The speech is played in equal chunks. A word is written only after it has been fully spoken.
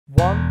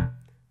1,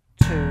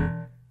 2,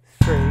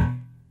 3.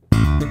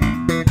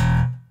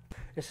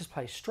 Let's just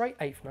play straight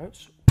eighth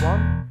notes.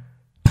 1,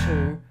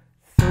 2,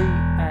 3,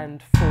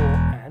 and 4,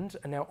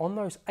 and now on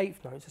those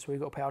eighth notes is where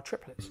we've got to play our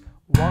triplets.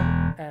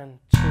 1 and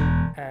 2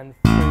 and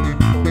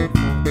 3,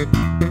 4,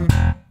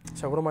 4.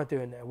 So what am I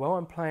doing there? Well,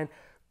 I'm playing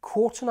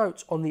quarter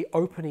notes on the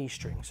open E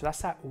string. So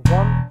that's that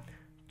 1,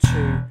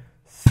 2,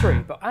 3.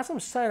 But as I'm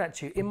saying that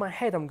to you, in my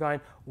head I'm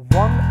going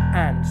 1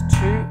 and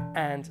 2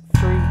 and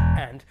 3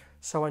 and,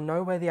 so I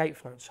know where the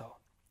eighth notes are.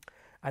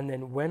 And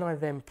then when I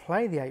then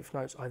play the eighth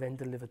notes, I then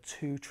deliver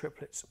two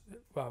triplets,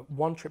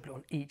 one triplet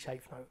on each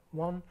eighth note.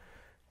 1,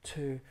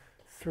 2,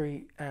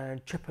 3,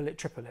 and triplet,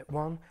 triplet,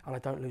 1, and I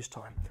don't lose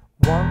time.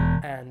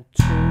 1 and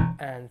 2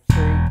 and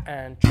 3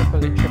 and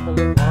triplet,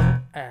 triplet,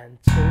 1 and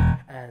 2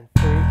 and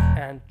 3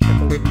 and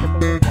triplet,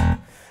 triplet,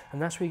 1.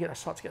 And that's where you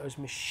start to get those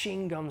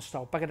machine gun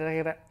style,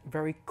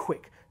 very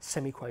quick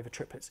semi-quaver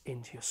triplets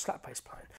into your slap bass playing.